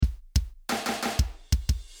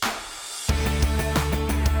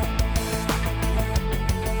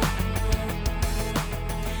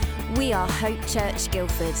We are Hope Church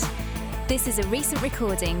Guildford. This is a recent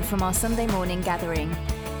recording from our Sunday morning gathering.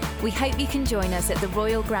 We hope you can join us at the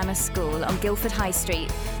Royal Grammar School on Guildford High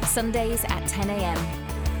Street, Sundays at 10 a.m.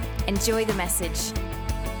 Enjoy the message.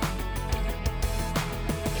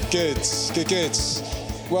 Good.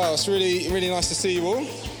 Well, it's really nice to see you all.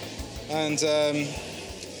 And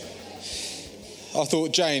I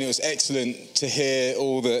thought, Jane, it was excellent to hear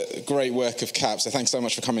all the great work of CAP. So thanks so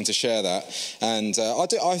much for coming to share that. And I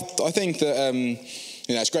think that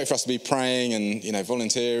it's great for us to be praying and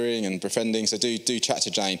volunteering and befriending. So do chat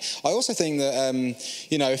to Jane. I also think that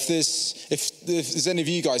if there's any of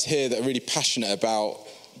you guys here that are really passionate about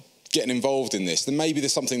getting involved in this, then maybe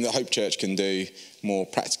there's something that Hope Church can do more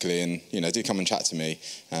practically, and do come and chat to me,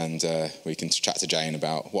 and we can chat to Jane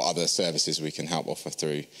about what other services we can help offer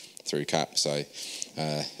through CAP. So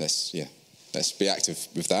let's be active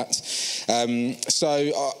with that.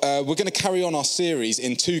 We're going to carry on our series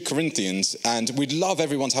in 2 Corinthians, and we'd love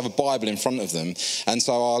everyone to have a Bible in front of them. And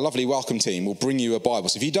so our lovely welcome team will bring you a Bible.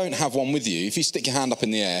 So if you don't have one with you, if you stick your hand up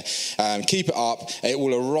in the air, keep it up. It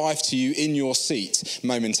will arrive to you in your seat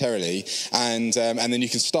momentarily, and then you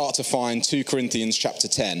can start to find 2 Corinthians chapter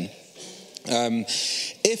 10.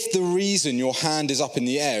 If the reason your hand is up in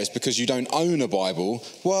the air is because you don't own a Bible,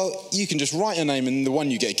 well, you can just write your name in the one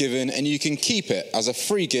you get given, and you can keep it as a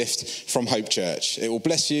free gift from Hope Church. It will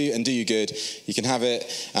bless you and do you good. You can have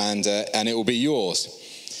it, and it will be yours.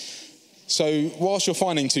 So whilst you're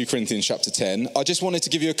finding 2 Corinthians chapter 10, I just wanted to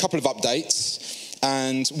give you a couple of updates.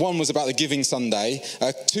 And one was about the Giving Sunday.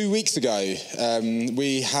 2 weeks ago,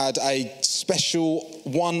 we had a special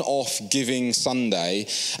one-off Giving Sunday,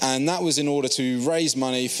 and that was in order to raise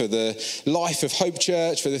money for the life of Hope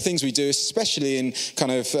Church, for the things we do, especially in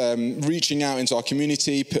kind of reaching out into our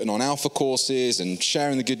community, putting on Alpha courses and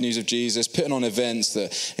sharing the good news of Jesus, putting on events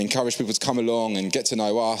that encourage people to come along and get to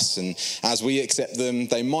know us, and as we accept them,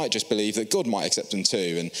 they might just believe that God might accept them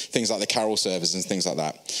too, and things like the carol service and things like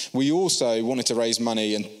that. We also wanted to raise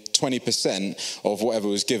money, and 20% of whatever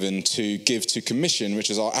was given to give to Commission, which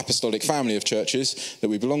is our apostolic family of churches that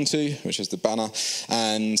we belong to, which is the banner,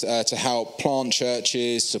 and to help plant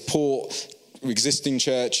churches, support existing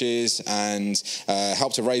churches, and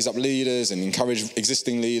help to raise up leaders and encourage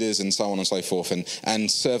existing leaders, and so on and so forth,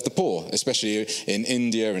 and serve the poor, especially in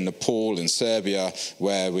India and Nepal and Serbia,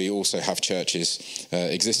 where we also have churches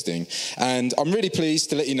existing. And I'm really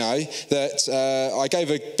pleased to let you know that I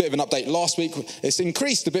gave a bit of an update last week. It's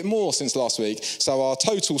increased a bit more since last week. So our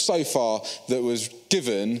total so far that was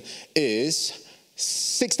given is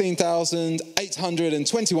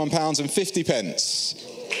 £16,821.50.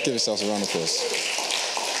 Give yourselves a round of applause.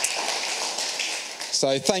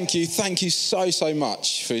 So thank you so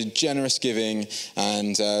much for generous giving,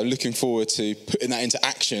 and looking forward to putting that into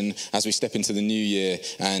action as we step into the new year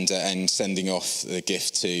and sending off the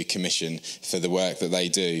gift to Commission for the work that they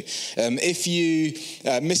do. If you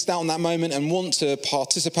missed out on that moment and want to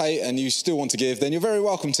participate and you still want to give, then you're very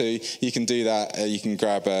welcome to. You can do that. You can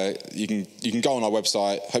grab. You can go on our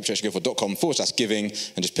website, hopechurchguildford.com/giving,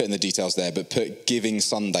 and just put in the details there. But put Giving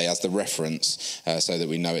Sunday as the reference, so that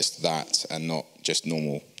we know it's that and not just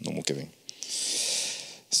normal giving.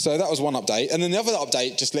 So that was one update. And then the other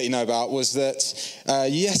update, just to let you know about, was that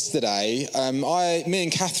yesterday, me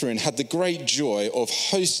and Catherine had the great joy of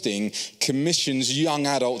hosting Commission's Young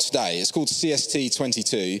Adults Day. It's called CST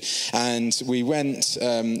 22. And we went, so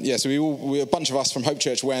a bunch of us from Hope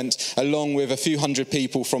Church went, along with a few hundred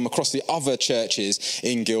people from across the other churches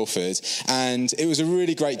in Guildford. And it was a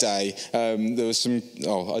really great day. There was some,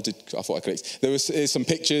 I thought I clicked. There was some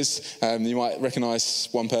pictures. You might recognise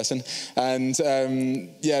one person. And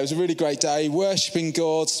it was a really great day, worshipping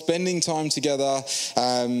God, spending time together,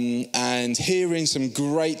 and hearing some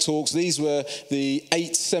great talks. These were the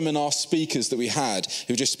 8 seminar speakers that we had,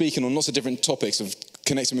 who were just speaking on lots of different topics of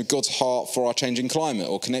connecting with God's heart for our changing climate,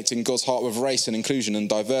 or connecting God's heart with race and inclusion and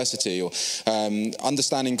diversity, or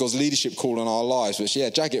understanding God's leadership call on our lives, which,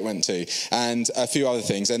 Jaggett went to, and a few other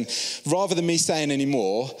things. And rather than me saying any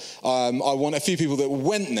more, I want a few people that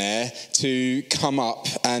went there to come up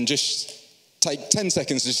and just take 10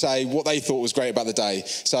 seconds to say what they thought was great about the day.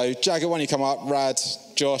 So, Jagger, why don't you come up? Rad,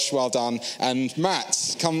 Josh, well done. And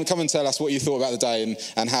Matt, come and tell us what you thought about the day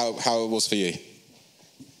and how it was for you.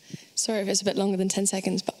 Sorry if it's a bit longer than 10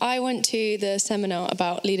 seconds, but I went to the seminar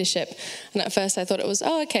about leadership, and at first I thought it was,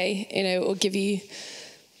 it will give you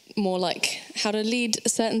more like how to lead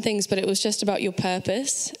certain things, but it was just about your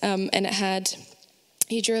purpose, and it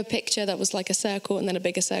he drew a picture that was like a circle and then a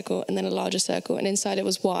bigger circle and then a larger circle. And inside it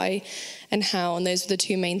was why and how. And those were the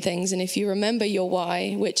two main things. And if you remember your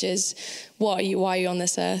why, which is why are you on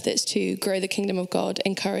this earth, it's to grow the kingdom of God,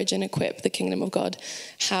 encourage and equip the kingdom of God.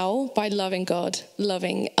 How? By loving God,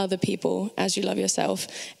 loving other people as you love yourself.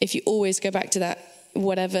 If you always go back to that,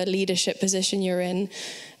 whatever leadership position you're in,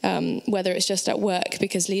 whether it's just at work,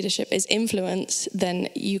 because leadership is influence, then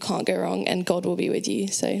you can't go wrong and God will be with you.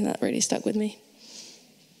 So that really stuck with me.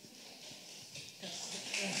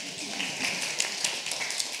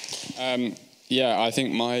 I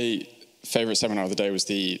think my favourite seminar of the day was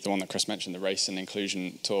the one that Chris mentioned, the race and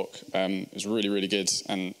inclusion talk. It was really, really good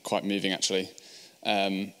and quite moving, actually,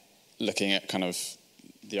 looking at kind of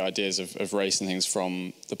the ideas of race and things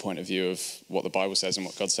from the point of view of what the Bible says and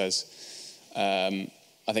what God says.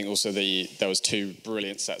 I think also there was two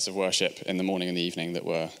brilliant sets of worship in the morning and the evening that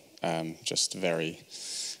were just very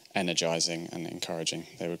energising and encouraging.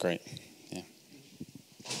 They were great.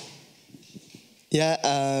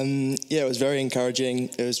 It was very encouraging.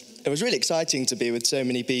 It was really exciting to be with so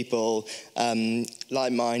many people,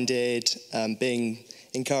 like-minded, being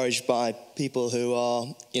encouraged by people who are,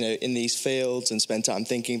 in these fields and spend time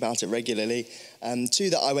thinking about it regularly. Two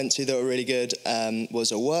that I went to that were really good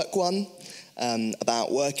was a work one,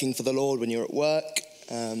 about working for the Lord when you're at work.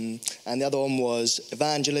 And the other one was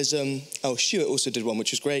evangelism. Oh, Stuart also did one,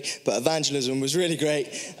 which was great, but evangelism was really great.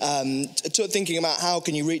 Thinking about how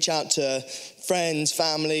can you reach out to friends,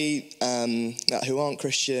 family who aren't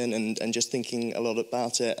Christian, and just thinking a lot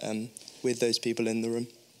about it with those people in the room.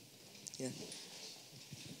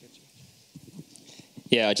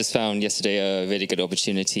 Yeah, I just found yesterday a really good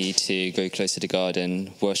opportunity to go closer to God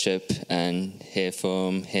and worship and hear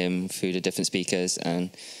from him through the different speakers, and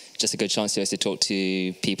just a good chance to also talk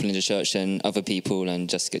to people in the church and other people and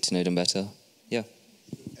just get to know them better. Yeah.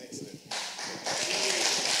 Excellent.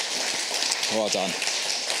 Well done.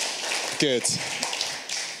 Good.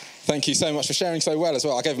 Thank you so much for sharing so well as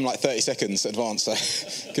well. I gave him like 30 seconds advance,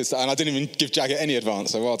 and I didn't even give Jagger any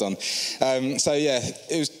advance, so well done.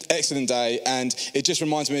 It was an excellent day, and it just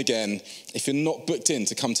reminds me again, if you're not booked in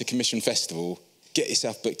to come to Commission Festival, get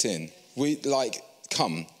yourself booked in.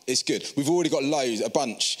 Come, it's good. We've already got a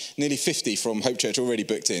bunch, nearly 50 from Hope Church already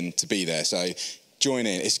booked in to be there, so join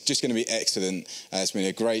in. It's just going to be excellent. It's been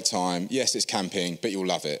a great time. Yes, it's camping, but you'll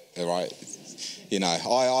love it, all right?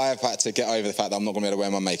 I have had to get over the fact that I'm not going to be able to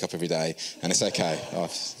wear my makeup every day, and it's okay.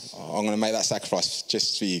 I'm going to make that sacrifice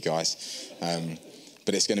just for you guys.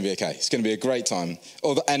 But it's going to be okay. It's going to be a great time.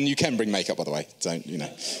 And you can bring makeup, by the way. So,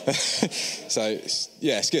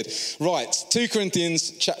 it's good. Right, 2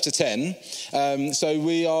 Corinthians chapter 10. So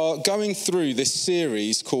we are going through this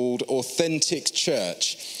series called Authentic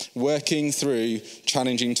Church, working through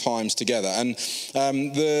challenging times together. And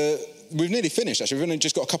we've nearly finished, actually. We've only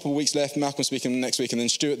just got a couple of weeks left. Malcolm speaking next week and then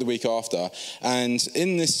Stuart the week after. And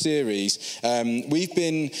in this series, we've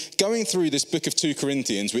been going through this book of 2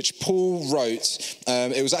 Corinthians, which Paul wrote.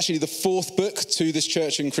 It was actually the 4th book to this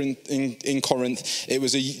church in Corinth. It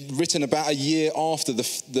was written about a year after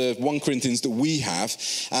the 1 Corinthians that we have.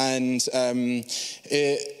 And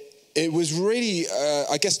it was really,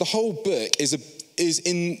 I guess the whole book is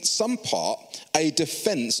in some part a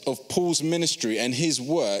defense of Paul's ministry and his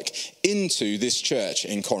work into this church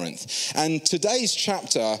in Corinth. And today's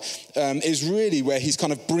chapter is really where he's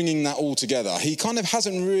kind of bringing that all together. He's kind of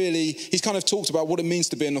talked about what it means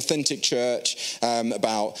to be an authentic church,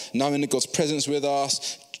 about knowing that God's presence with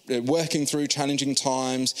us, working through challenging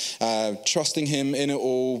times, trusting him in it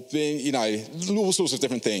all, being, all sorts of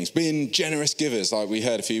different things, being generous givers like we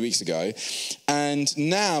heard a few weeks ago. And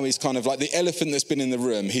now he's kind of like the elephant that's been in the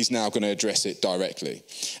room, he's now going to address it directly.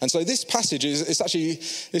 And so this passage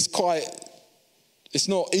it's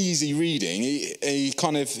not easy reading. He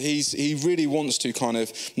really wants to kind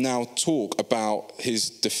of now talk about his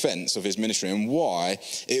defense of his ministry and why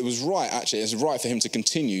it was right, actually, it's right for him to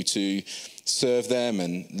continue to serve them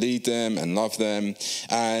and lead them and love them.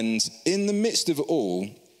 And in the midst of it all,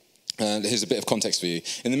 here's a bit of context for you.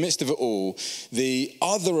 In the midst of it all,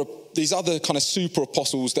 these other kind of super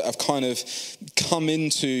apostles that have kind of come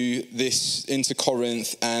into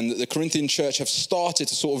Corinth and the Corinthian church have started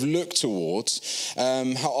to sort of look towards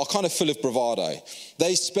are kind of full of bravado.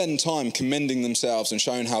 They spend time commending themselves and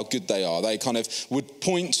showing how good they are. They kind of would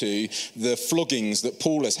point to the floggings that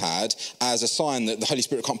Paul has had as a sign that the Holy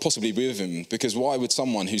Spirit can't possibly be with him, because why would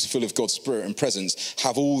someone who's full of God's Spirit and presence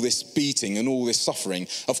have all this beating and all this suffering?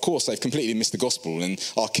 Of course they've completely missed the gospel and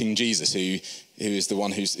our King Jesus, who is the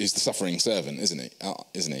one who's the suffering servant, isn't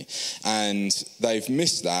he? And they've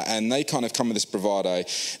missed that, and they kind of come with this bravado.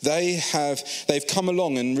 They've come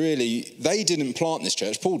along, and really, they didn't plant this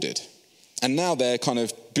church, Paul did. And now they're kind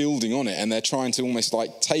of building on it, and they're trying to almost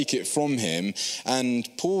like take it from him. And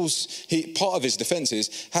part of his defense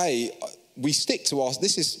is, hey, we stick to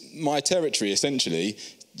this is my territory, essentially.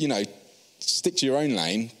 You know, stick to your own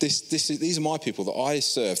lane. These are my people that I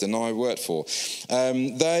served and I worked for.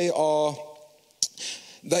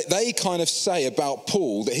 They kind of say about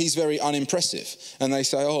Paul that he's very unimpressive. And they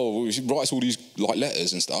say, well, he writes all these like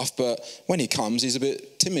letters and stuff, but when he comes, he's a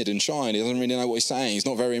bit timid and shy and he doesn't really know what he's saying. He's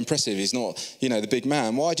not very impressive. He's not, the big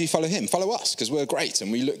man. Why do you follow him? Follow us, because we're great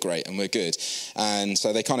and we look great and we're good. And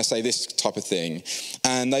so they kind of say this type of thing.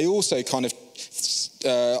 And they also kind of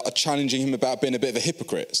are challenging him about being a bit of a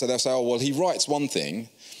hypocrite. So they'll say, oh, well, he writes one thing,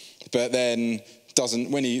 but then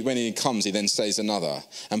when he comes, he then says another.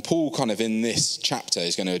 And Paul kind of in this chapter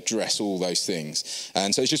is going to address all those things.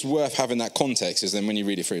 And so it's just worth having that context, as then when you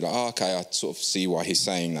read it through, like, okay, I sort of see why he's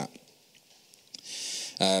saying that.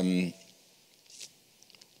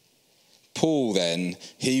 Paul then,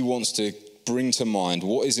 he wants to bring to mind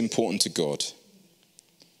what is important to God.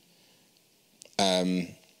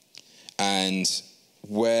 And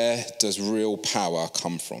where does real power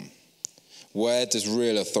come from? Where does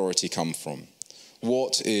real authority come from?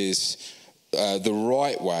 What is the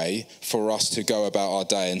right way for us to go about our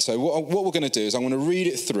day? And so what we're going to do is I'm going to read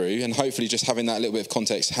it through, and hopefully just having that little bit of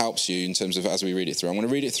context helps you in terms of as we read it through. I'm going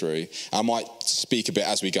to read it through. I might speak a bit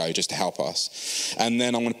as we go just to help us. And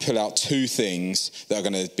then I'm going to pull out 2 things that are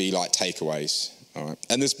going to be like takeaways. All right.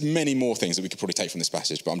 And there's many more things that we could probably take from this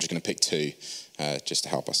passage, but I'm just going to pick 2 just to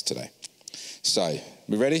help us today. So,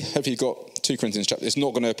 we ready? Hopefully you've got 2 Corinthians chapter. It's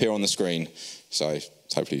not going to appear on the screen, so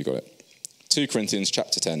hopefully you've got it. 2 Corinthians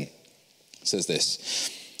chapter 10 says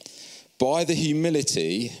this: by the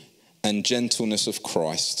humility and gentleness of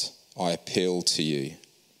Christ, I appeal to you.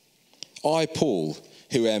 I, Paul,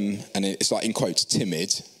 who am, and it's like in quotes,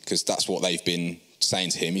 timid, because that's what they've been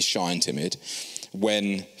saying to him, he's shy and timid,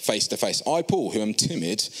 when face to face. I, Paul, who am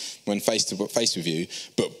timid when face to face with you,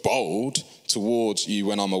 but bold towards you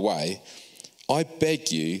when I'm away, I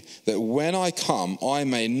beg you that when I come, I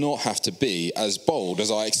may not have to be as bold as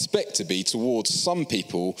I expect to be towards some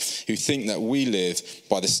people who think that we live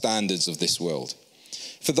by the standards of this world.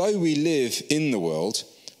 For though we live in the world,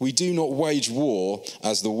 we do not wage war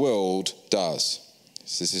as the world does.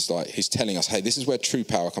 So this is like, he's telling us, hey, this is where true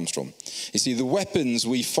power comes from. You see, the weapons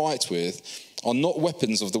we fight with are not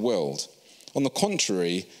weapons of the world. On the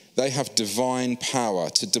contrary, they have divine power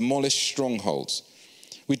to demolish strongholds.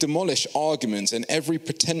 We demolish arguments and every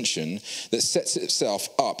pretension that sets itself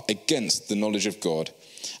up against the knowledge of God,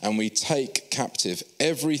 and we take captive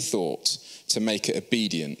every thought to make it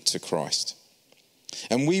obedient to Christ.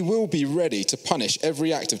 And we will be ready to punish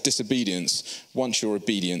every act of disobedience once your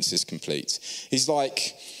obedience is complete. He's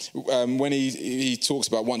like, when he talks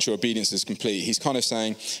about once your obedience is complete, he's kind of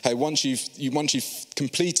saying, hey, once you've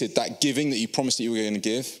completed that giving that you promised that you were going to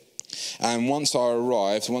give, and once I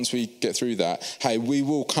arrive, once we get through that, hey, we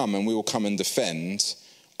will come and defend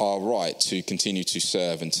our right to continue to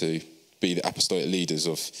serve and to be the apostolic leaders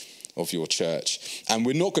of your church. And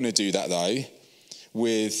we're not going to do that, though,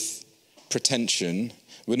 with pretension.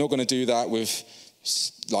 We're not going to do that with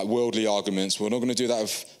like worldly arguments. We're not going to do that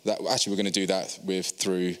with that. Actually, we're going to do that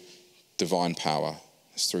through divine power.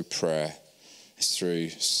 It's through prayer. It's through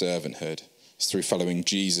servanthood. It's through following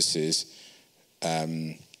Jesus's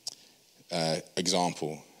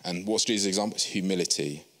example. And what's Jesus' example? It's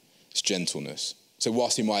humility. It's gentleness. So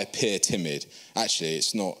whilst he might appear timid, actually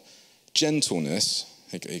it's not. Gentleness,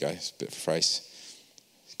 here you go, it's a bit of a phrase.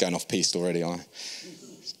 Going off piste already, aren't I?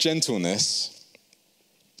 Gentleness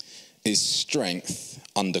is strength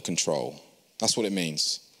under control. That's what it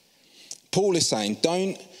means. Paul is saying,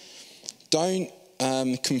 don't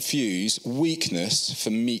confuse weakness for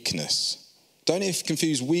meekness. Don't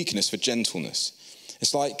confuse weakness for gentleness.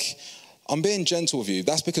 It's like, I'm being gentle with you.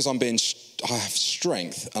 That's because I have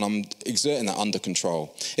strength and I'm exerting that under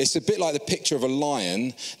control. It's a bit like the picture of a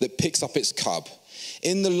lion that picks up its cub.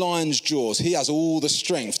 In the lion's jaws, he has all the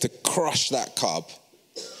strength to crush that cub,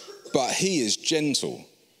 but he is gentle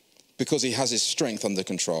because he has his strength under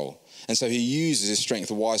control. And so he uses his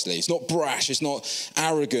strength wisely. It's not brash, it's not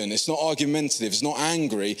arrogant, it's not argumentative, it's not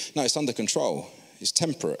angry. No, it's under control. It's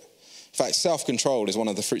temperate. In fact, self-control is one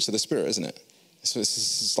of the fruits of the Spirit, isn't it? So this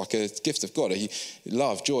is like a gift of God.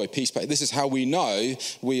 Love, joy, peace. This is how we know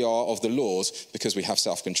we are of the Lord, because we have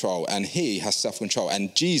self-control. And he has self-control.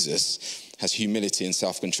 And Jesus has humility and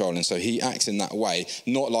self-control. And so he acts in that way,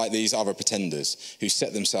 not like these other pretenders who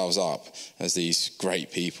set themselves up as these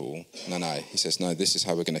great people. No. He says, no, this is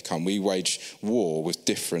how we're going to come. We wage war with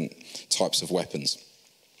different types of weapons.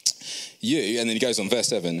 You, and then he goes on, verse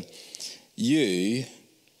 7, you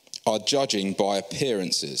are judging by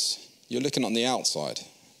appearances. You're looking on the outside,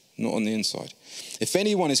 not on the inside. If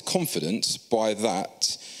anyone is confident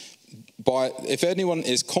if anyone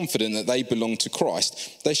is confident that they belong to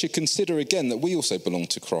Christ, they should consider again that we also belong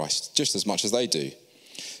to Christ, just as much as they do.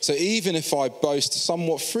 So even if I boast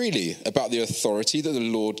somewhat freely about the authority that the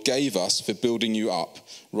Lord gave us for building you up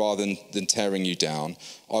rather than tearing you down,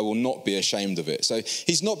 I will not be ashamed of it. So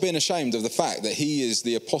he's not being ashamed of the fact that he is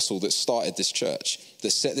the apostle that started this church, that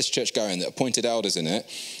set this church going, that appointed elders in it.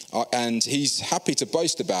 And he's happy to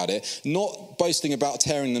boast about it, not boasting about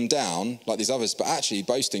tearing them down like these others, but actually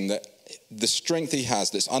boasting that the strength he has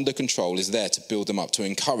that's under control is there to build them up, to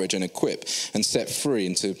encourage and equip and set free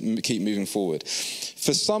and to keep moving forward.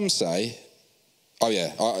 For some say,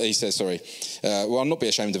 he says, well, I'll not be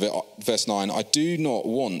ashamed of it. Verse 9, I do not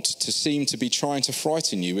want to seem to be trying to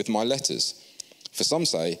frighten you with my letters. For some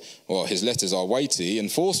say, well, his letters are weighty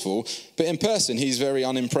and forceful, but in person he's very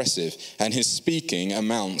unimpressive and his speaking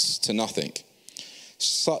amounts to nothing.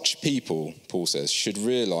 Such people, Paul says, should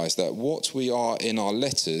realize that what we are in our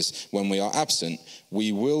letters when we are absent,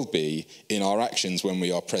 we will be in our actions when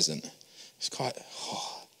we are present. It's quite,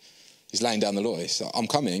 he's laying down the law. He's like, I'm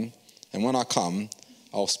coming, and when I come,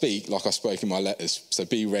 I'll speak like I spoke in my letters, so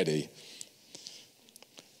be ready.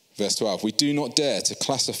 Verse 12, we do not dare to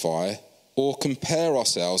classify or compare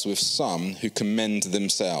ourselves with some who commend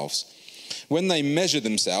themselves. When they measure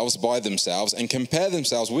themselves by themselves and compare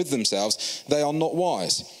themselves with themselves, they are not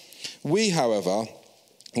wise. We, however,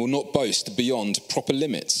 will not boast beyond proper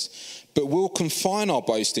limits, but will confine our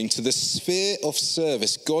boasting to the sphere of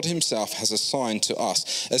service God himself has assigned to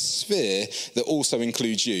us, a sphere that also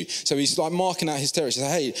includes you. So he's like marking out his territory.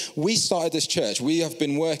 He says, hey, we started this church. We have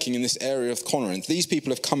been working in this area of Corinth. These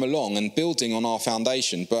people have come along and building on our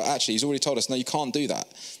foundation, but actually he's already told us, no, you can't do that.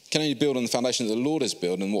 You can only build on the foundation that the Lord has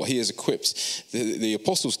built and what he has equipped the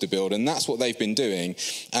apostles to build, and that's what they've been doing.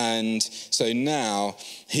 And so now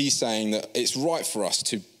he's saying that it's right for us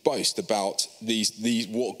to boast about these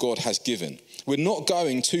what God has given. We're not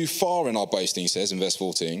going too far in our boasting, he says in verse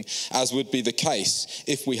 14, as would be the case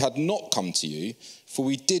if we had not come to you, for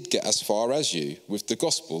we did get as far as you with the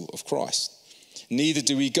gospel of Christ. Neither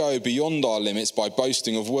do we go beyond our limits by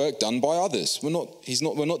boasting of work done by others. We're not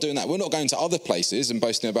doing that. We're not going to other places and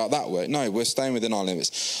boasting about that work. No, we're staying within our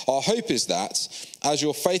limits. Our hope is that as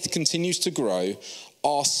your faith continues to grow,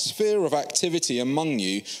 our sphere of activity among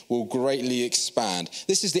you will greatly expand.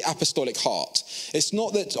 This is the apostolic heart. It's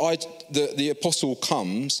not that the apostle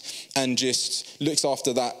comes and just looks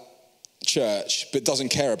after that church but doesn't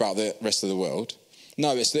care about the rest of the world.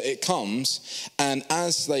 No, it's that it comes, and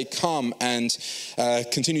as they come and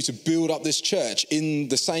continue to build up this church in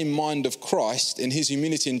the same mind of Christ, in his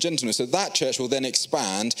humility and gentleness, that church will then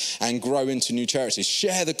expand and grow into new territories.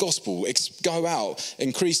 Share the gospel, go out,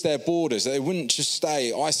 increase their borders. They wouldn't just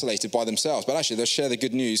stay isolated by themselves, but actually they'll share the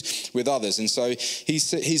good news with others. And so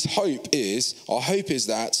our hope is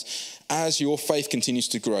that as your faith continues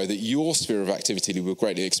to grow, that your sphere of activity will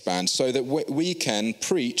greatly expand so that we can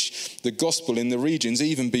preach the gospel in the regions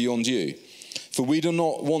even beyond you. For we do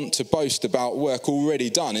not want to boast about work already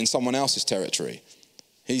done in someone else's territory.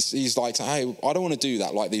 He's like, hey, I don't want to do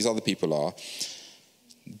that like these other people are.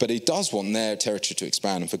 But he does want their territory to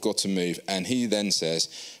expand and for God to move. And he then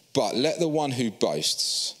says, but let the one who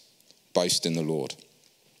boasts, boast in the Lord.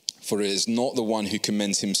 For it is not the one who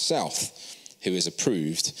commends himself who is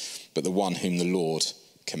approved, but the one whom the Lord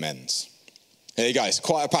commends. There you go. It's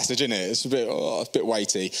quite a passage, isn't it? It's a bit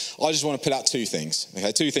weighty. I just want to pull out two things.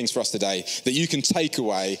 Okay, two things for us today that you can take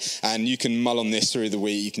away, and you can mull on this through the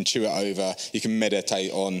week. You can chew it over. You can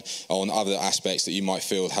meditate on other aspects that you might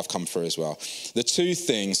feel have come through as well. The two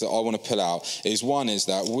things that I want to pull out is, one is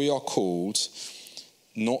that we are called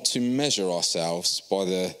not to measure ourselves by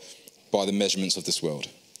the measurements of this world.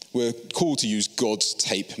 We're called to use God's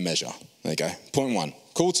tape measure. There you go. Point one.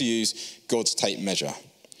 Called to use God's tape measure.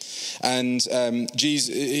 And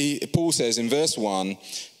Paul says in verse 1,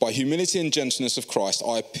 by humility and gentleness of Christ,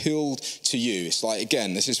 I appealed to you. It's like,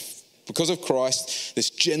 again, this is because of Christ, this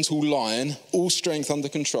gentle lion, all strength under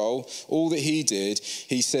control, all that he did,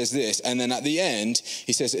 he says this. And then at the end,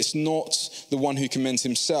 he says, it's not the one who commends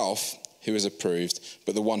himself who is approved,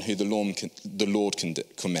 but the one who the Lord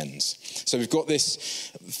commends. So we've got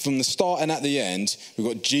this from the start and at the end. We've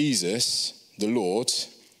got Jesus, the Lord,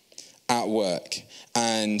 at work.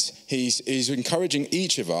 And he's encouraging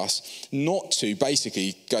each of us not to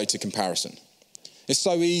basically go to comparison. It's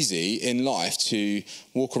so easy in life to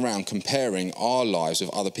walk around comparing our lives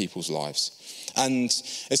with other people's lives. And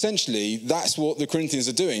essentially, that's what the Corinthians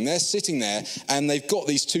are doing. They're sitting there and they've got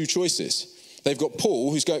these two choices. They've got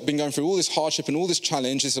Paul, who's been going through all this hardship and all this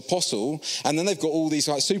challenge, this apostle, and then they've got all these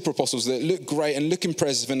like super apostles that look great and look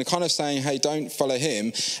impressive and they're kind of saying, hey, don't follow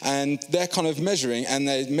him. And they're kind of measuring, and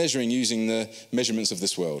they're measuring using the measurements of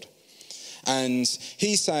this world. And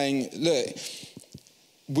he's saying, look,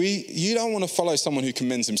 you don't want to follow someone who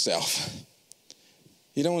commends himself.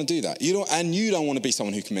 You don't want to do that. You don't want to be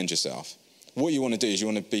someone who commends yourself. What you want to do is you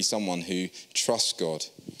want to be someone who trusts God,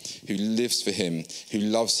 who lives for him, who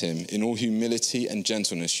loves him. In all humility and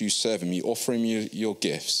gentleness, you serve him. You offer him your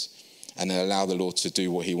gifts and then allow the Lord to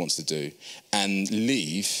do what he wants to do and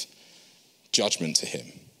leave judgment to him.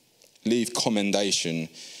 Leave commendation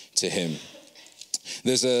to him.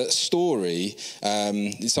 There's a story,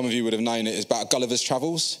 some of you would have known it, is about Gulliver's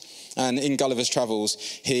Travels. And in Gulliver's Travels,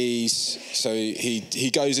 he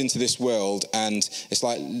goes into this world, and it's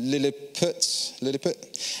like Lilliput,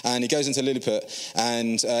 and he goes into Lilliput,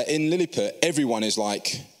 and in Lilliput, everyone is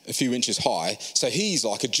like a few inches high, so he's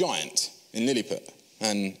like a giant in Lilliput,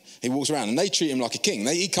 and he walks around, and they treat him like a king.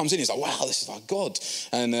 He comes in, he's like, wow, this is like God.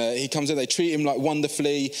 And he comes in, they treat him like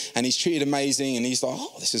wonderfully, and he's treated amazing, and he's like,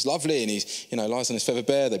 oh, this is lovely. And he's, lies on his feather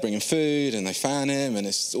bed, they bring him food, and they fan him, and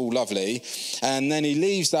it's all lovely. And then he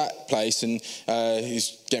leaves that place, and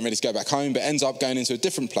he's getting ready to go back home, but ends up going into a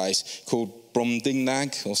different place called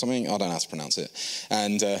Brobdingnag or something. I don't know how to pronounce it.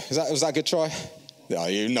 And was that a good try? No,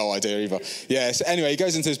 you have no idea either. Yeah, so anyway, he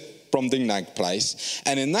goes into this Brobdingnag place,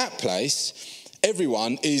 and in that place,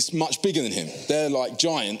 everyone is much bigger than him. They're like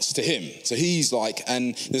giants to him. So he's like,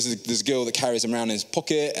 and there's a girl that carries him around in his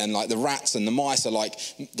pocket, and like the rats and the mice are like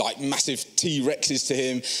massive T-Rexes to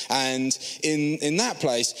him. And in that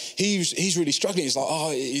place, he's really struggling. He's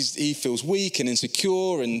like, he feels weak and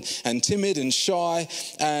insecure and timid and shy.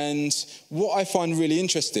 And what I find really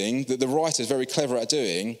interesting that the writer is very clever at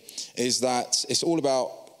doing is that it's all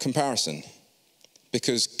about comparison,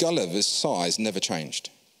 because Gulliver's size never changed.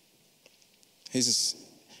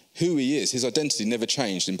 Who he is, his identity never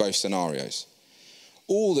changed in both scenarios.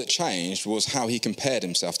 All that changed was how he compared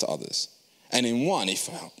himself to others. And in one, he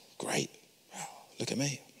felt, great, wow, look at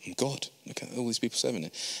me, I'm God, look at all these people serving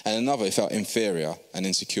him. And another, he felt inferior and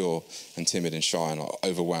insecure and timid and shy and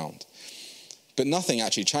overwhelmed. But nothing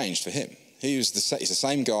actually changed for him. He's the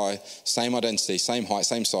same guy, same identity, same height,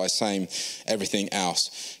 same size, same everything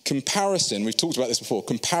else. Comparison, we've talked about this before,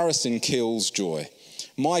 comparison kills joy.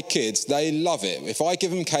 My kids, they love it. If I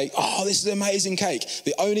give them cake, oh, this is amazing cake.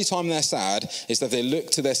 The only time they're sad is that they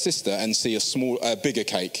look to their sister and see a bigger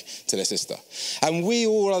cake to their sister. And we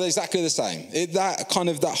all are exactly the same.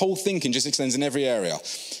 That whole thinking just extends in every area.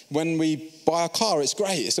 When we buy a car, it's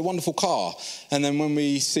great. It's a wonderful car. And then when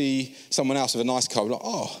we see someone else with a nice car, we're like,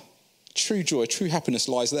 oh, true joy, true happiness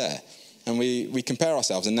lies there. And we compare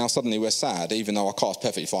ourselves, and now suddenly we're sad, even though our car's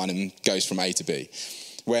perfectly fine and goes from A to B.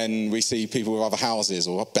 When we see people with other houses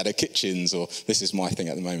or better kitchens, or this is my thing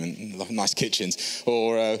at the moment, nice kitchens,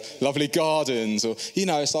 or lovely gardens, or, it's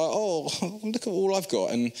like, oh, look at all I've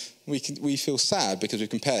got. And we feel sad because we've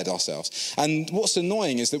compared ourselves. And what's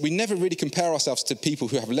annoying is that we never really compare ourselves to people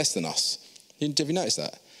who have less than us. Have you noticed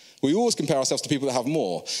that? We always compare ourselves to people that have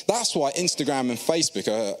more. That's why Instagram and Facebook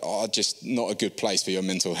are just not a good place for your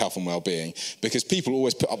mental health and well-being, because people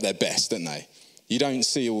always put up their best, don't they? You don't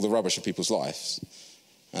see all the rubbish of people's lives.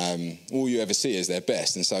 All you ever see is their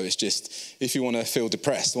best. And so it's just, if you want to feel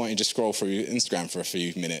depressed, why don't you just scroll through Instagram for a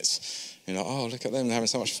few minutes? You're like, oh, look at them, they're having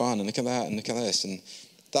so much fun, and look at that, and look at this. And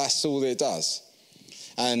that's all it does.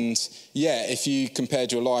 And yeah, if you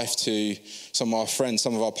compared your life to some of our friends,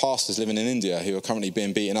 some of our pastors living in India who are currently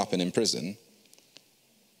being beaten up and in prison,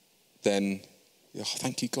 then,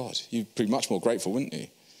 thank you, God. You'd be much more grateful, wouldn't you?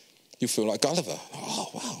 You feel like Gulliver. Oh,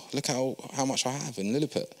 wow, look how much I have in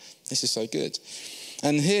Lilliput. This is so good.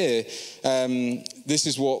 And here, this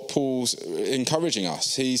is what Paul's encouraging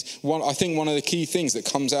us. I think one of the key things that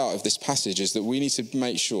comes out of this passage is that we need to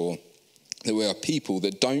make sure that we are people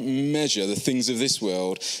that don't measure the things of this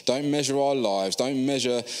world, don't measure our lives, don't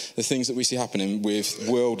measure the things that we see happening with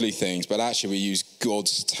worldly things, but actually we use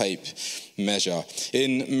God's tape measure.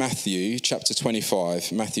 In Matthew chapter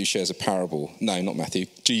 25, Matthew shares a parable. No, not Matthew.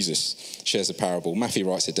 Jesus shares a parable. Matthew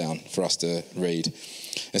writes it down for us to read.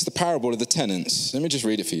 It's the parable of the tenants. Let me just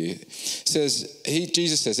read it for you.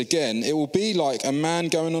 Jesus says, again, it will be like a man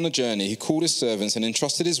going on a journey who called his servants and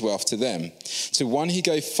entrusted his wealth to them. To one he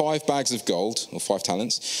gave 5 bags of gold, or 5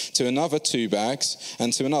 talents, to another 2 bags,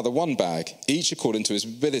 and to another 1 bag, each according to his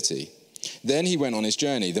ability. Then he went on his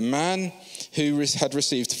journey. The man who had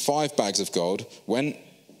received 5 bags of gold went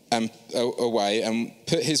away and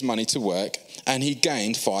put his money to work, and he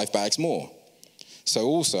gained 5 bags more. So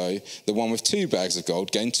also the one with 2 bags of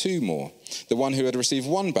gold gained 2 more. The one who had received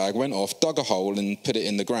 1 bag went off, dug a hole and put it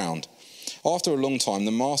in the ground. After a long time,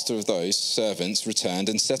 the master of those servants returned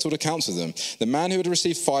and settled accounts with them. The man who had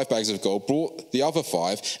received 5 bags of gold brought the other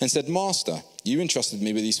 5 and said, Master, you entrusted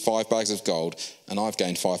me with these 5 bags of gold, and I've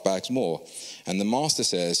gained 5 bags more. And the master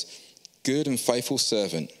says, good and faithful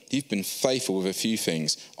servant, you've been faithful with a few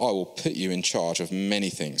things. I will put you in charge of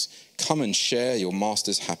many things. Come and share your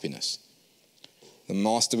master's happiness. The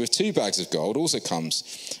master with 2 bags of gold also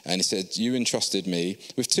comes, and he said, you entrusted me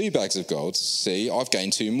with 2 bags of gold. See, I've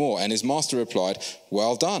gained 2 more. And his master replied,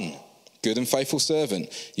 well done, good and faithful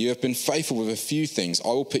servant. You have been faithful with a few things. I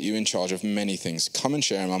will put you in charge of many things. Come and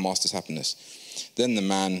share in my master's happiness. Then the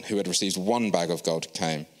man who had received 1 bag of gold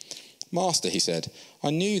came. Master, he said, I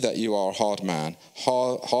knew that you are a hard man,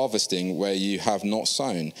 harvesting where you have not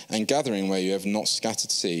sown and gathering where you have not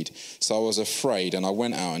scattered seed. So I was afraid and I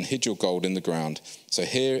went out and hid your gold in the ground. So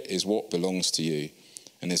here is what belongs to you.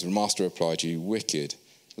 And his master replied, you wicked,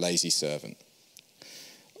 lazy servant.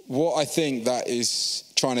 What I think that is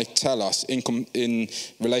trying to tell us in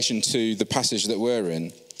relation to the passage that we're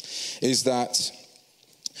in is that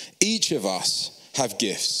each of us have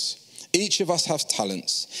gifts. Each of us has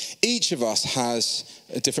talents. Each of us has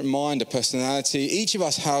a different mind, a personality. Each of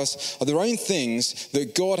us has their own things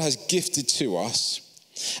that God has gifted to us.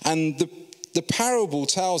 And the parable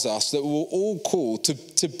tells us that we're all called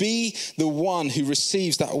to be the one who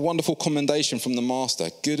receives that wonderful commendation from the master.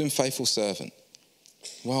 Good and faithful servant.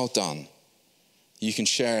 Well done. You can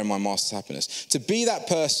share in my master's happiness. To be that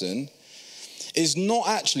person is not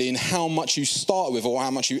actually in how much you start with or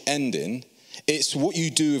how much you end in. It's what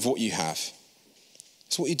you do with what you have.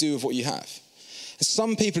 It's what you do with what you have.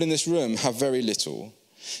 Some people in this room have very little.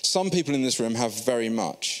 Some people in this room have very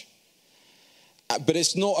much. But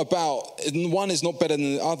it's not about, one is not better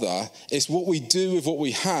than the other. It's what we do with what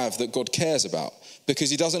we have that God cares about.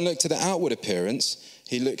 Because he doesn't look to the outward appearance,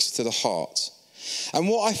 he looks to the heart. And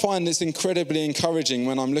what I find is incredibly encouraging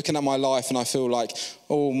when I'm looking at my life and I feel like,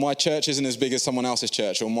 oh, my church isn't as big as someone else's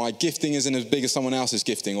church, or my gifting isn't as big as someone else's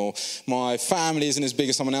gifting, or my family isn't as big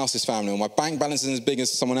as someone else's family, or my bank balance isn't as big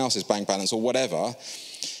as someone else's bank balance, or whatever,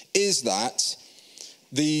 is that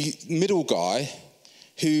the middle guy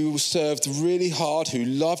who served really hard, who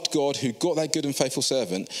loved God, who got that good and faithful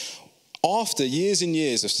servant, after years and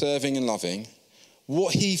years of serving and loving,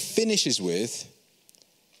 what he finishes with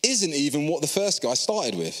isn't even what the first guy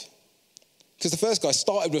started with. Because the first guy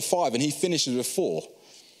started with 5 and he finishes with 4.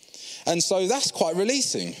 And so that's quite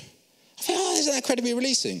releasing. I think, isn't that incredibly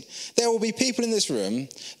releasing? There will be people in this room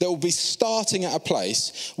that will be starting at a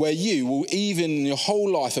place where you will, even in your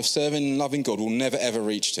whole life of serving and loving God, will never ever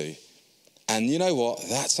reach to. And you know what?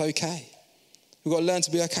 That's okay. We've got to learn to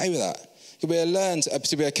be okay with that. We've got to learn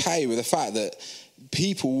to be okay with the fact that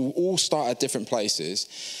people will all start at different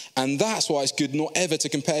places. And that's why it's good not ever to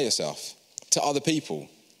compare yourself to other people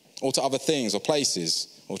or to other things or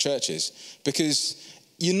places or churches, because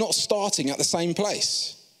you're not starting at the same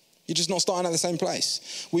place. You're just not starting at the same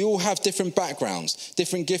place. We all have different backgrounds,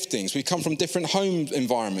 different giftings. We come from different home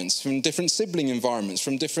environments, from different sibling environments,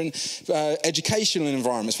 from different educational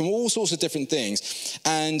environments, from all sorts of different things.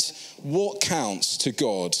 And what counts to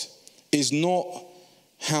God is not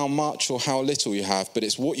how much or how little you have, but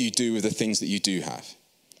it's what you do with the things that you do have.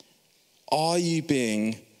 Are you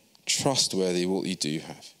being trustworthy with what you do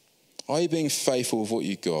have? Are you being faithful with what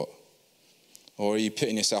you got? Or are you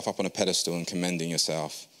putting yourself up on a pedestal and commending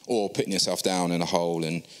yourself? Or putting yourself down in a hole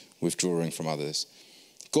and withdrawing from others?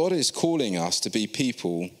 God is calling us to be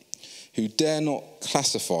people who dare not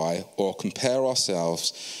classify or compare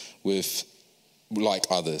ourselves with like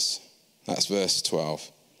others. That's verse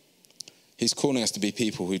 12. He's calling us to be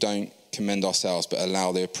people who don't commend ourselves but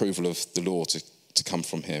allow the approval of the Lord to come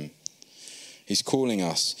from him. He's calling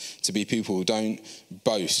us to be people who don't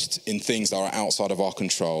boast in things that are outside of our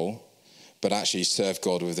control, but actually serve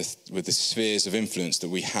God with the spheres of influence that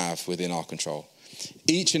we have within our control.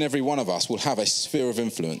 Each and every one of us will have a sphere of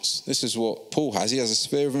influence. This is what Paul has. He has a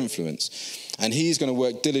sphere of influence. And he's going to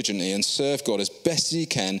work diligently and serve God as best as he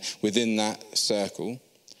can within that circle,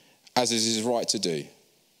 as is his right to do.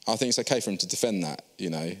 I think it's okay for him to defend that, you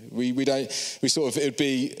know. It would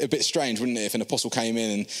be a bit strange, wouldn't it, if an apostle came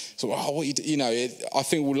in and sort of, I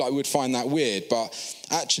think we'd find that weird. But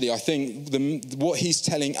actually, I think what he's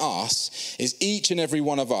telling us is each and every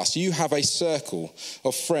one of us, you have a circle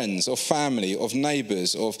of friends, of family, of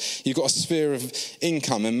neighbours, you've got a sphere of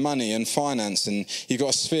income and money and finance, and you've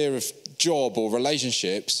got a sphere of job or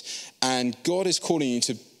relationships, and God is calling you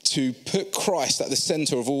to put Christ at the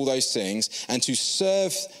centre of all those things and to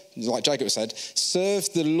serve, like Jacob said,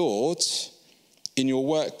 serve the Lord in your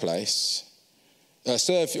workplace,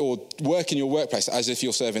 serve or work in your workplace as if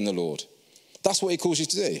you're serving the Lord. That's what he calls you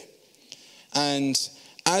to do. And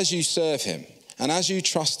as you serve him, and as you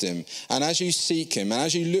trust him, and as you seek him, and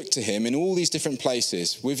as you look to him in all these different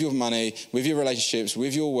places, with your money, with your relationships,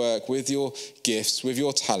 with your work, with your gifts, with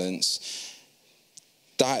your talents,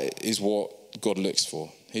 that is what God looks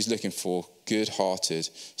for. He's looking for good-hearted,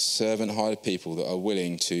 servant-hearted people that are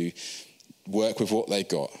willing to work with what they've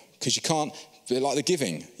got. Because you can't, like the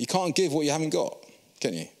giving, you can't give what you haven't got,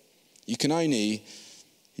 can you? You can only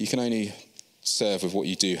serve with what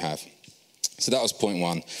you do have. So that was point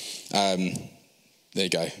one. There you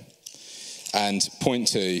go. And point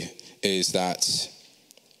two is that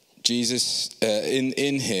Jesus,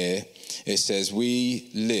 in here, it says, we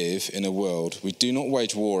live in a world, we do not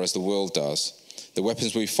wage war as the world does. The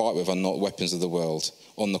weapons we fight with are not weapons of the world.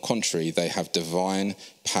 On the contrary, they have divine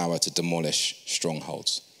power to demolish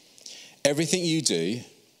strongholds. Everything you do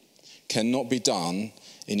cannot be done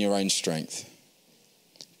in your own strength.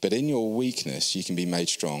 But in your weakness, you can be made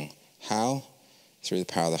strong. How? Through the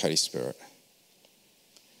power of the Holy Spirit.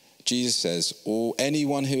 Jesus says,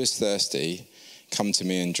 anyone who is thirsty, come to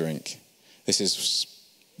me and drink. This is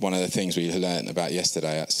one of the things we learned about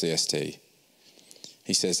yesterday at CST.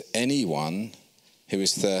 He says, anyone who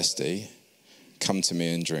is thirsty, come to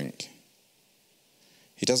me and drink.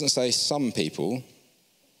 He doesn't say some people.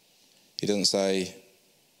 He doesn't say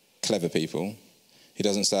clever people. He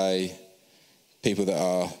doesn't say people that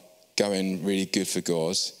are going really good for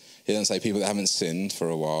God. He doesn't say people that haven't sinned for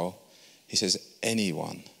a while. He says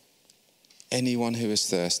anyone who is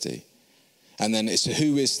thirsty. And then it's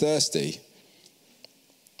who is thirsty.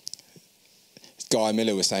 Guy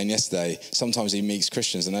Miller was saying yesterday, sometimes he meets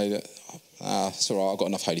Christians and they it's all right, I've got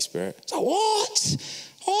enough Holy Spirit. It's like, what?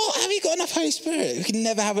 Have you got enough Holy Spirit? We can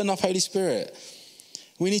never have enough Holy Spirit.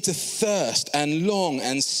 We need to thirst and long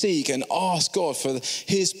and seek and ask God for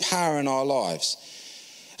his power in our lives.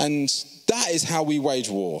 And that is how we wage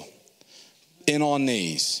war. In our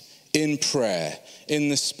knees, in prayer, in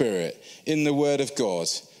the Spirit, in the Word of God.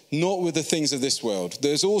 Not with the things of this world.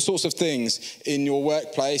 There's all sorts of things in your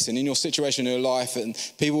workplace and in your situation in your life, and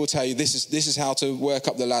people will tell you this is how to work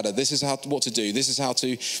up the ladder. This is what to do. This is how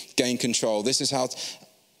to gain control. This is how.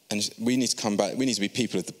 And we need to come back. We need to be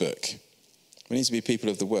people of the book. We need to be people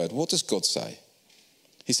of the Word. What does God say?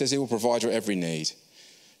 He says he will provide your every need.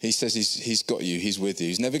 He says he's got you. He's with you.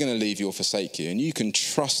 He's never going to leave you or forsake you, and you can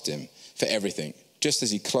trust him for everything. Just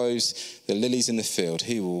as he clothes the lilies in the field,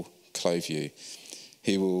 he will clothe you.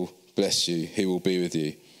 He will bless you. He will be with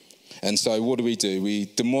you. And so what do? We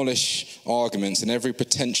demolish arguments and every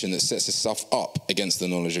pretension that sets itself up against the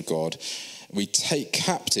knowledge of God. We take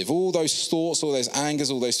captive all those thoughts, all those angers,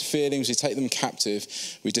 all those feelings. We take them captive.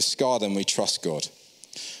 We discard them. We trust God.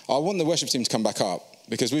 I want the worship team to come back up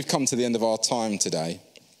because we've come to the end of our time today.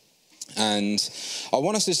 And I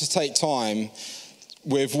want us just to take time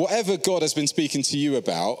with whatever God has been speaking to you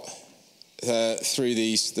about through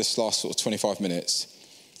this last sort of 25 minutes.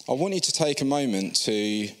 I want you to take a moment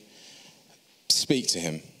to speak to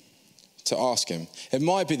him, to ask him. It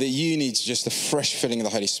might be that you need just a fresh filling of the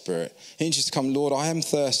Holy Spirit. He needs you to come, Lord, I am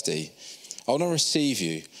thirsty. I want to receive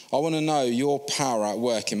you. I want to know your power at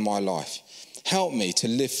work in my life. Help me to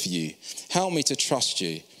live for you. Help me to trust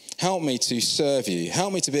you. Help me to serve you.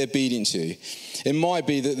 Help me to be obedient to you. It might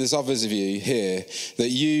be that there's others of you here that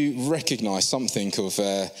you recognise something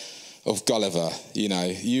of Gulliver,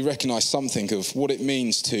 you recognise something of what it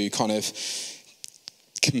means to kind of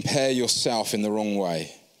compare yourself in the wrong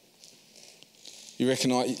way. You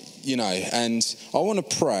recognise, and I want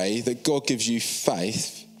to pray that God gives you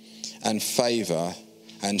faith and favour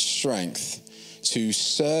and strength to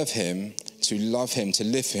serve him, to love him, to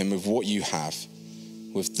live for him with what you have,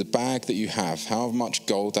 with the bag that you have, however much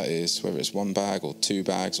gold that is, whether it's 1 bag or 2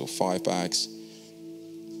 bags or 5 bags.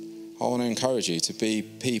 I want to encourage you to be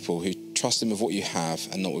people who trust him with what you have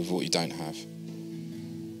and not with what you don't have.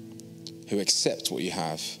 who accept what you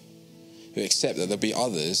have, who accept that there'll be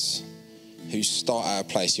others who start at a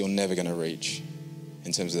place you're never going to reach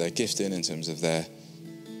in terms of their gifting, in terms of their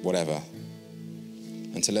whatever,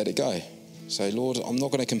 and to let it go. Say, Lord, I'm not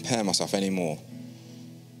going to compare myself anymore.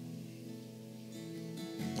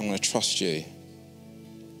 I'm going to trust you.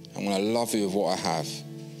 I'm going to love you with what I have.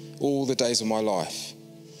 All the days of my life,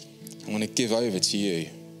 I'm going to give over to you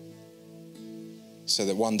so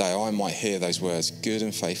that one day I might hear those words, good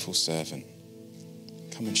and faithful servant.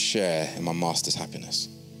 Come and share in my master's happiness.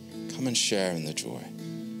 Come and share in the joy.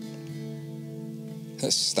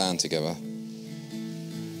 Let's stand together.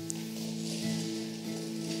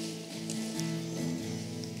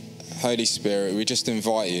 Holy Spirit, we just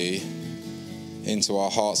invite you into our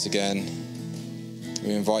hearts again.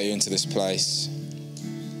 We invite you into this place.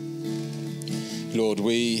 Lord,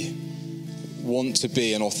 we want to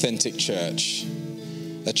be an authentic church,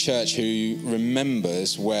 a church who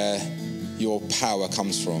remembers where your power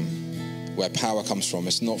comes from. Where power comes from.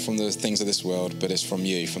 It's not from the things of this world, but it's from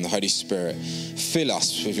you, from the Holy Spirit. Fill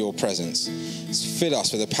us with your presence. Fill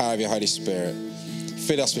us with the power of your Holy Spirit.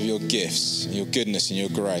 Fill us with your gifts, your goodness and your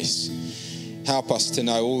grace. Help us to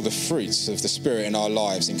know all the fruits of the Spirit in our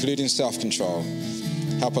lives, including self-control.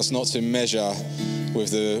 Help us not to measure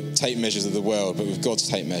with the tape measures of the world, but with God's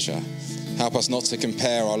tape measure. Help us not to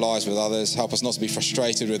compare our lives with others. Help us not to be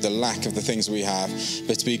frustrated with the lack of the things we have,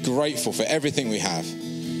 but to be grateful for everything we have.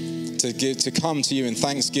 To come to you in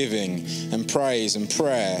thanksgiving and praise and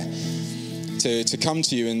prayer. To come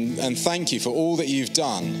to you and thank you for all that you've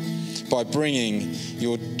done by bringing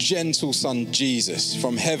your gentle son Jesus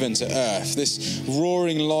from heaven to earth, this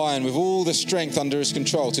roaring lion with all the strength under his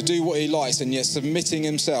control to do what he likes, and yet submitting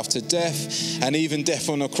himself to death and even death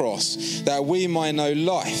on a cross, that we might know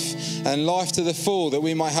life and life to the full, that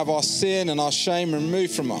we might have our sin and our shame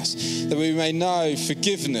removed from us, that we may know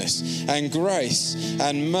forgiveness and grace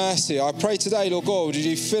and mercy. I pray today, Lord God, would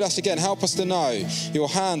you fill us again? Help us to know your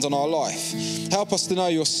hand on our life. Help us to know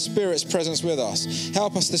your Spirit's presence with us.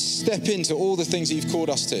 Help us to step into all the things that you've called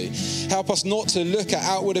us to. Help us not to look at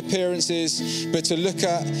outward appearances, but to look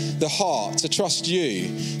at the heart, to trust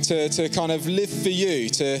you, to kind of live for you,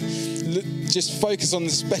 to just focus on the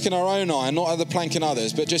speck in our own eye and not at the plank in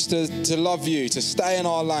others, but just to love you, to stay in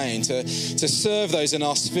our lane, to serve those in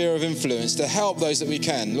our sphere of influence, to help those that we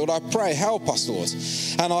can. Lord, I pray, help us, Lord.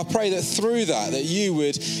 And I pray that through that you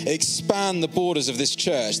would expand the borders of this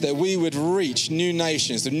church, that we would reach new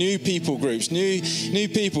nations, the new people groups, new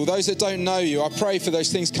people, those that don't know you. I pray for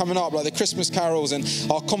those things coming up, like the Christmas carols and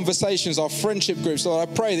our conversations, our friendship groups. Lord,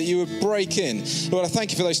 I pray that you would break in. Lord, I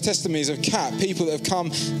thank you for those testimonies of CAP, people that have come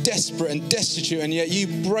desperate and destitute, and yet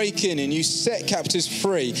you break in and you set captives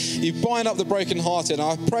free. You bind up the brokenhearted. And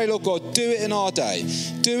I pray, Lord God, do it in our day.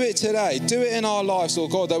 Do it today. Do it in our lives,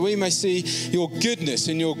 Lord God, that we may see your goodness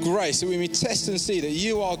and your grace, that we may test and see that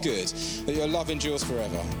you are good, that your love endures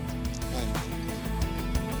forever. Amen.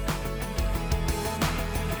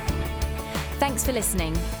 Thanks for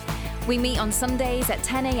listening. We meet on Sundays at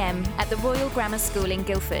 10 a.m. at the Royal Grammar School in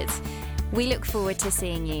Guildford. We look forward to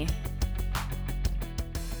seeing you.